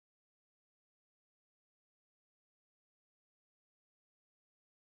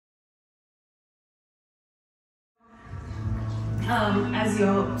As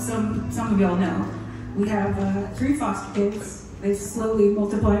y'all, some of y'all know, we have 3 foster kids. They've slowly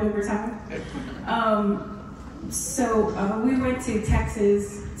multiplied over time. So we went to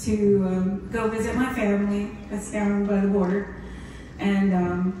Texas to go visit my family that's down by the border. And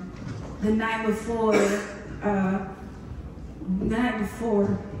the night before,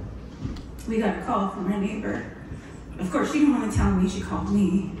 we got a call from our neighbor. Of course, she didn't want to tell me. She called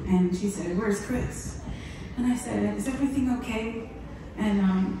me, and she said, "Where's Chris?" And I said, "Is everything okay?"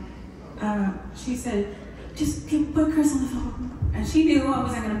 And she said, "Just put Chris on the phone." And she knew I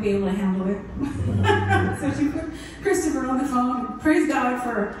wasn't going to be able to handle it. So she put Christopher on the phone. Praise God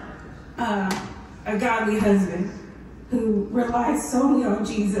for a godly husband who relies solely on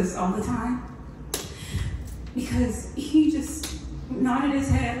Jesus all the time. Because he just nodded his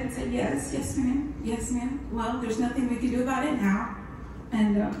head and said, yes ma'am, yes ma'am. Well, there's nothing we can do about it now.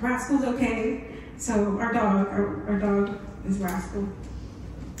 And Rascal's okay. So our dog is Rascal.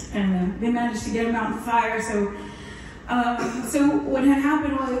 And they managed to get him out in the fire. So what had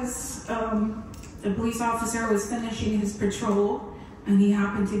happened was the police officer was finishing his patrol, and he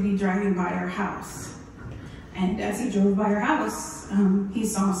happened to be driving by our house. And as he drove by our house, he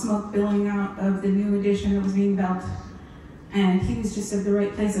saw smoke billowing out of the new addition that was being built. And he was just at the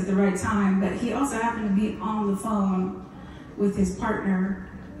right place at the right time. But he also happened to be on the phone with his partner,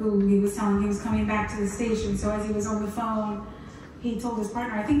 who he was telling he was coming back to the station. So as he was on the phone, he told his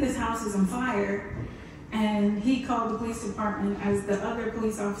partner, "I think this house is on fire." And he called the police department as the other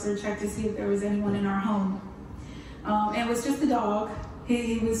police officer checked to see if there was anyone in our home. It was just the dog.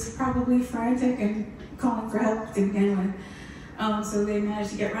 He was probably frantic and calling for help to begin with. So they managed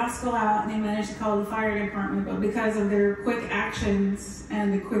to get Rascal out, and they managed to call the fire department. But because of their quick actions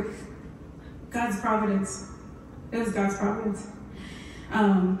and the quick God's providence, it was God's providence,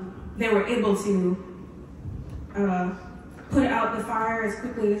 they were able to put out the fire as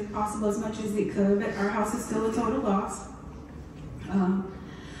quickly as possible, as much as they could. But our house is still a total loss.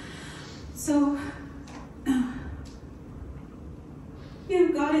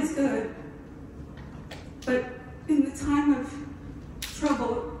 God is good. But in the time of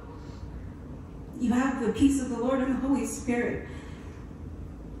trouble, you have the peace of the Lord and the Holy Spirit.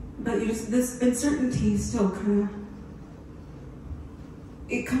 But this uncertainty still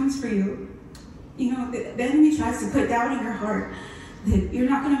it comes for you. You know, the enemy tries to put doubt in your heart that you're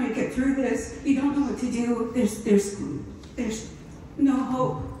not going to make it through this. You don't know what to do. There's no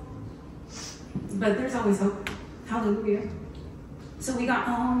hope. But there's always hope. Hallelujah. So we got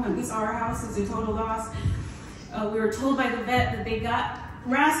home and we saw our house as a total loss. We were told by the vet that they got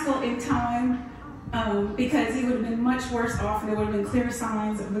Rascal in time because he would have been much worse off, and there would have been clear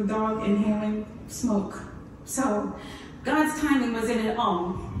signs of the dog inhaling smoke. So God's timing was in it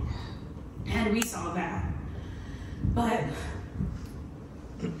all. And we saw that. But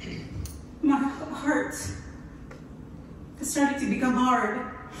my heart started to become hard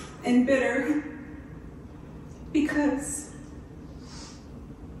and bitter because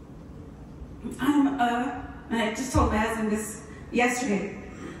and I just told my husband this yesterday,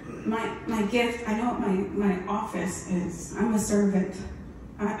 my gift, I know what my office is. I'm a servant.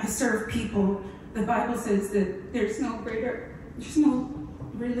 I serve people. The Bible says that there's no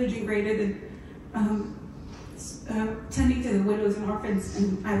religion greater than tending to the widows and orphans,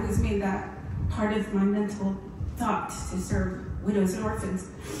 and I always made that part of my mental thought, to serve widows and orphans.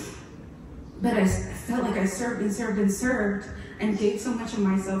 But I felt like I served and served and served and gave so much of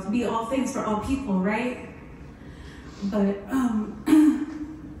myself, be all things for all people, right? But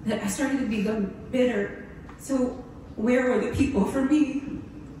I started to become bitter. So where were the people for me?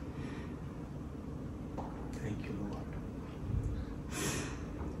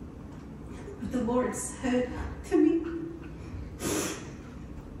 The Lord said to me,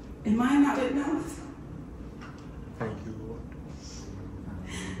 "Am I not enough?" Thank you, Lord.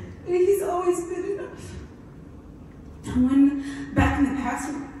 And He's always been enough. And back in the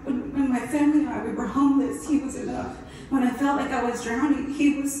past, when my family and I, we were homeless, He was enough. When I felt like I was drowning,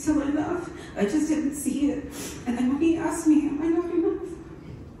 He was still enough. I just didn't see it. And then when He asked me, "Am I not enough?"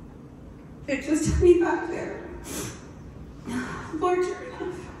 it just took me back there. Lord, You're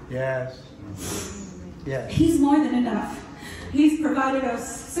enough. Yes. Yes. He's more than enough. He's provided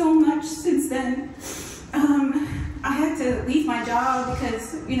us so much since then. I had to leave my job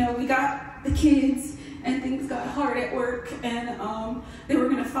because, we got the kids and things got hard at work, and they were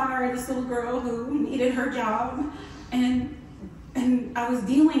going to fire this little girl who needed her job, and I was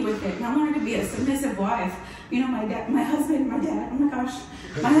dealing with it. And I wanted to be a submissive wife. My husband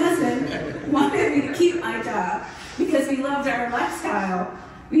wanted me to keep my job because we loved our lifestyle.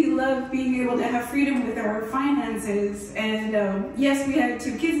 We love being able to have freedom with our finances. And yes, we have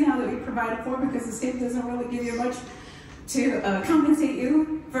 2 kids now that we provided for because the state doesn't really give you much to compensate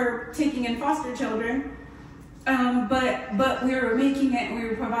you for taking in foster children. But we were making it, and we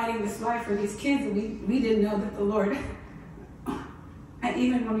were providing this life for these kids, and we didn't know that the Lord,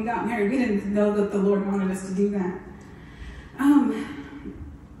 even when we got married, we didn't know that the Lord wanted us to do that.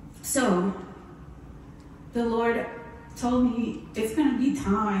 So the Lord told me it's going to be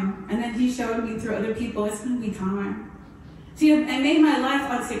time, and then He showed me through other people it's going to be time. See, I made my life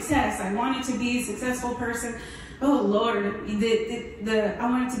on success. I wanted to be a successful person. Oh Lord, I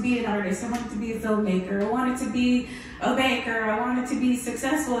wanted to be an artist. I wanted to be a filmmaker. I wanted to be a banker. I wanted to be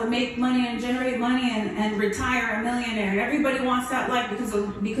successful and make money and generate money and retire a millionaire. Everybody wants that life because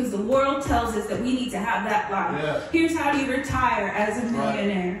the world tells us that we need to have that life. Yeah. Here's how you retire as a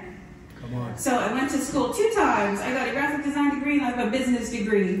millionaire. Right. Come on. So I went to school 2 times. I got a graphic design degree and I have a business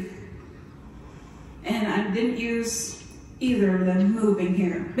degree. And I didn't use either of them moving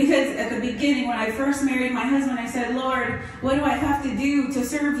here. Because at the beginning, when I first married my husband, I said, Lord, what do I have to do to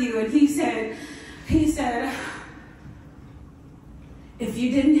serve you? And he said,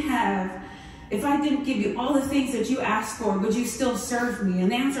 if I didn't give you all the things that you asked for, would you still serve me?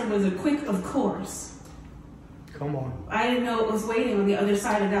 And the answer was a quick, of course. Come on. I didn't know it was waiting on the other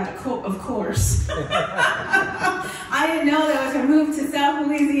side of that, of course. I didn't know that I was going to move to South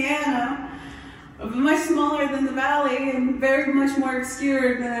Louisiana, much smaller than the valley and very much more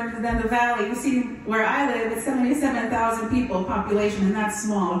obscure than the valley. You see, where I live, it's 77,000 people population, and that's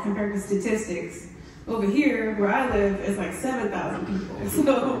small compared to statistics. Over here, where I live, it's like 7,000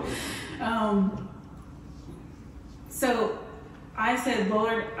 people. So I said,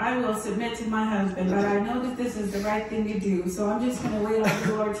 Lord, I will submit to my husband, but I know that this is the right thing to do, so I'm just going to wait on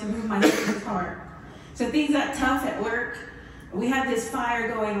the Lord to move my husband's heart. So things got tough at work. We had this fire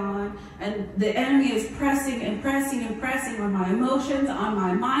going on, and the enemy is pressing and pressing and pressing on my emotions, on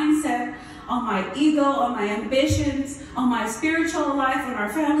my mindset, on my ego, on my ambitions, on my spiritual life, on our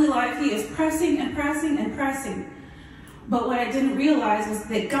family life. He is pressing and pressing and pressing. But what I didn't realize was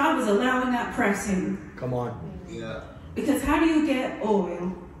that God was allowing that pressing. Come on. Yeah. Because how do you get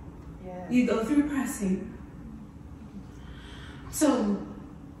oil? Yeah. You go through pressing. So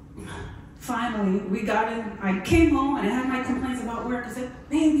finally, we got in. I came home and I had my complaints about work. I said,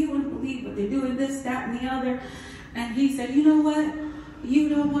 babe, you wouldn't believe what they're doing, this, that, and the other. And he said, you know what? You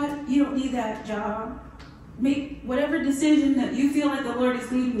don't need that job. Make whatever decision that you feel like the Lord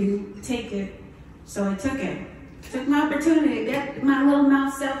is leading you, take it. So I took it. Took my opportunity to get my little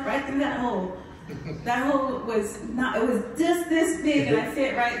mouth stuffed right through that hole. That hole was it was just this big, and I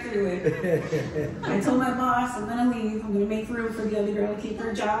fit right through it. I told my boss, I'm gonna leave. I'm gonna make room for the other girl to keep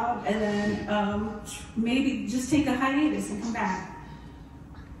her job, and then maybe just take a hiatus and come back.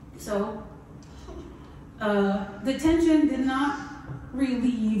 So the tension did not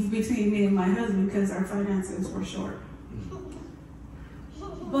relieve between me and my husband because our finances were short.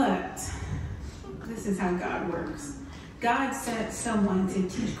 But this is how God works. God sent someone to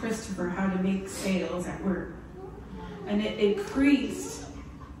teach Christopher how to make sales at work. And it increased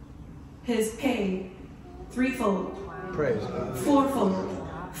his pay 3-fold, Praise God. 4-fold,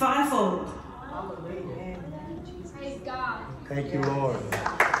 5-fold. Praise God. Thank you, Lord.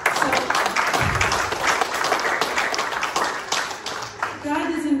 God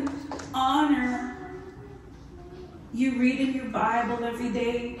doesn't honor you reading your Bible every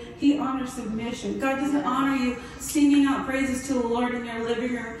day. He honors submission. God doesn't honor you singing out praises to the Lord in your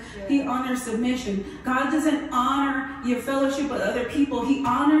living room. He honors submission. God doesn't honor your fellowship with other people. He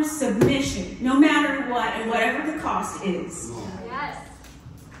honors submission, no matter what and whatever the cost is. Yes.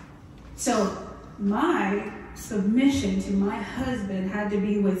 So my submission to my husband had to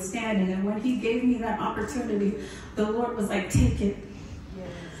be withstanding. And when he gave me that opportunity, the Lord was like, take it. Yes.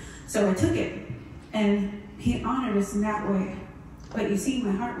 So I took it. And He honored us in that way. But you see,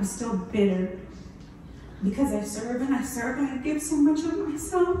 my heart was still bitter. Because I serve and I serve and I give so much of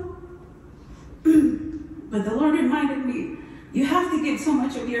myself. But the Lord reminded me, you have to give so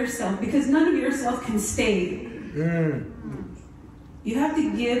much of yourself because none of yourself can stay. You have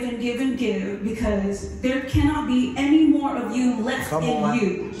to give and give and give because there cannot be any more of you left in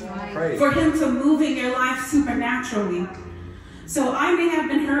you for Him to move in your life supernaturally. So I may have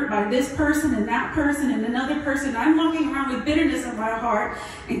been hurt by this person and that person and another person. I'm walking around with bitterness in my heart,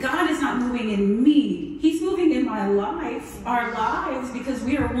 and God is not moving in me. He's moving in my life, our lives, because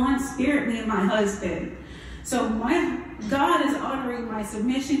we are one spirit, me and my husband. So God is honoring my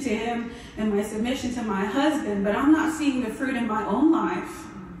submission to Him and my submission to my husband, but I'm not seeing the fruit in my own life.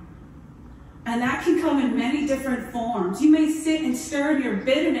 And that can come in many different forms. You may sit and stir in your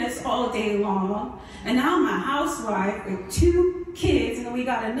bitterness all day long. And now I'm a housewife with 2 kids, and then we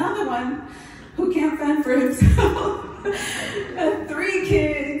got another one who can't fend for himself. 3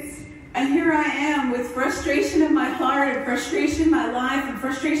 kids. And here I am with frustration in my heart and frustration in my life and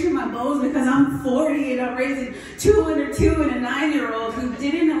frustration in my bones because I'm 40 and I'm raising 2 under 2 and a 9-year-old who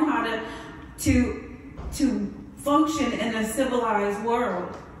didn't know how to function in a civilized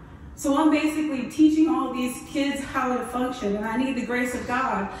world. So I'm basically teaching all these kids how to function, and I need the grace of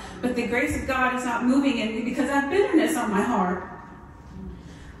God. But the grace of God is not moving in me because I have bitterness on my heart.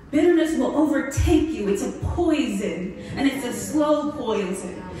 Bitterness will overtake you. It's a poison, and it's a slow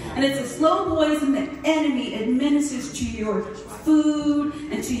poison. And it's a slow poison the enemy administers to your food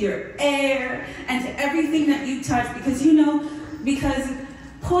and to your air and to everything that you touch. Because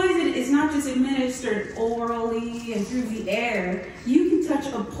poison is not just administered orally and through the air. You can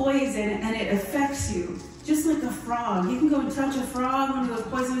touch a poison and it affects you. Just like a frog. You can go and touch a frog, one of those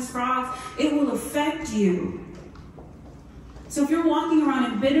poisonous frogs. It will affect you. So if you're walking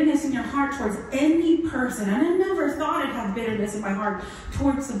around in bitterness in your heart towards any person, and I never thought I'd have bitterness in my heart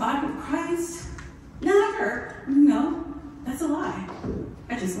towards the body of Christ. Never. No, that's a lie.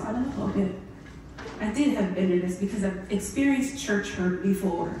 I just lied a little bit. I did have bitterness because I've experienced church hurt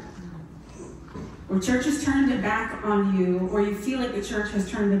before. Where church has turned their back on you, or you feel like the church has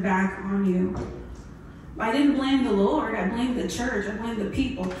turned their back on you. I didn't blame the Lord, I blamed the church, I blamed the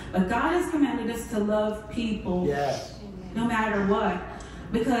people. But God has commanded us to love people. Yes. No matter what.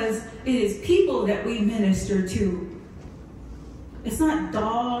 Because it is people that we minister to. It's not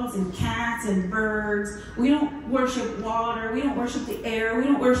dogs and cats and birds. We don't worship water. We don't worship the air. We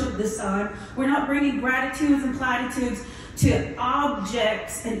don't worship the sun. We're not bringing gratitudes and platitudes to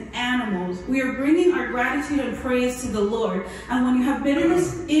objects and animals. We are bringing our gratitude and praise to the Lord. And when you have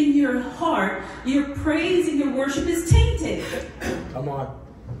bitterness in your heart, your praise and your worship is tainted. Come on.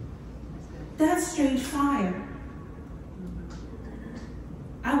 That's strange fire.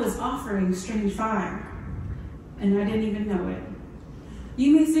 I was offering strange fire, and I didn't even know it.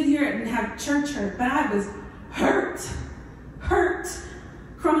 You may sit here and have church hurt, but I was hurt,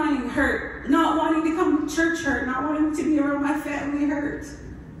 crying hurt, not wanting to come to church hurt, not wanting to be around my family hurt.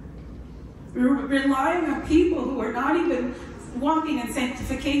 Relying on people who are not even walking in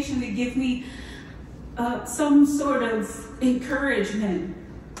sanctification to give me some sort of encouragement.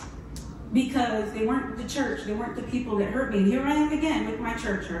 Because they weren't the church, they weren't the people that hurt me. And here I am again with my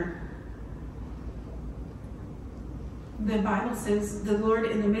church hurt. The Bible says the Lord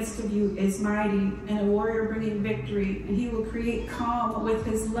in the midst of you is mighty and a warrior bringing victory. And he will create calm with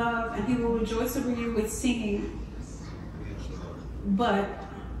his love, and he will rejoice over you with singing. But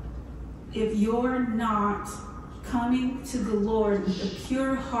if you're not coming to the Lord with a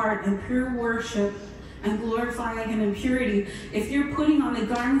pure heart and pure worship, and glorifying Him in purity, if you're putting on the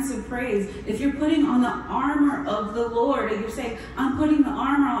garments of praise, if you're putting on the armor of the Lord, and you're saying, I'm putting the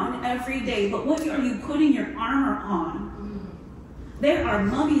armor on every day, but what are you putting your armor on? There are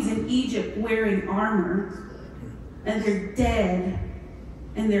mummies in Egypt wearing armor, and they're dead,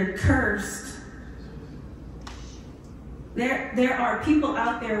 and they're cursed. There are people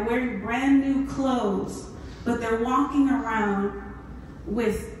out there wearing brand new clothes, but they're walking around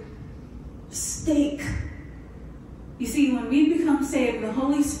with stake. You see, when we become saved, the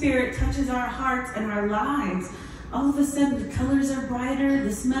Holy Spirit touches our hearts and our lives. All of a sudden, the colors are brighter,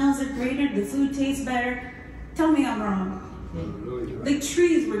 the smells are greater, the food tastes better. Tell me I'm wrong. The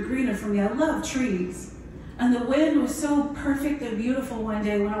trees were greener for me. I love trees. And the wind was so perfect and beautiful one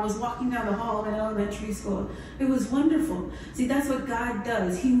day when I was walking down the hall of an elementary school. It was wonderful. See, that's what God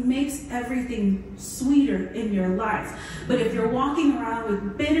does. He makes everything sweeter in your life. But if you're walking around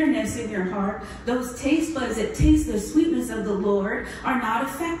with bitterness in your heart, those taste buds that taste the sweetness of the Lord are not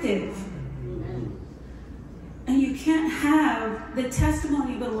effective. And you can't have the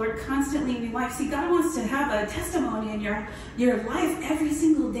testimony of the Lord constantly in your life. See, God wants to have a testimony in your life every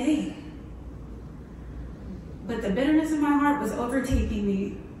single day. But the bitterness in my heart was overtaking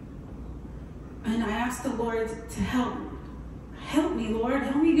me. And I asked the Lord to help. Help me, Lord.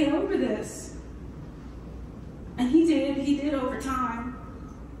 Help me get over this. And He did. He did over time.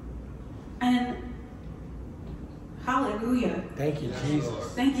 And hallelujah. Thank you,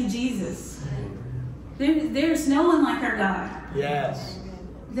 Jesus. Thank you, Jesus. There's no one like our God. Yes.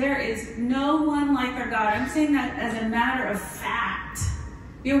 There is no one like our God. I'm saying that as a matter of fact.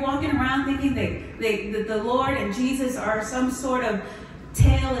 You're walking around thinking that the Lord and Jesus are some sort of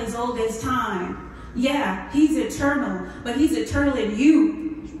tale as old as time. Yeah, He's eternal, but He's eternal in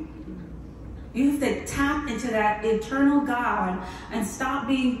you. You have to tap into that eternal God and stop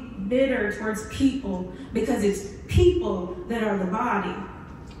being bitter towards people, because it's people that are the body.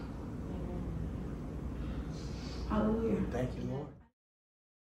 Hallelujah. Thank you, Lord.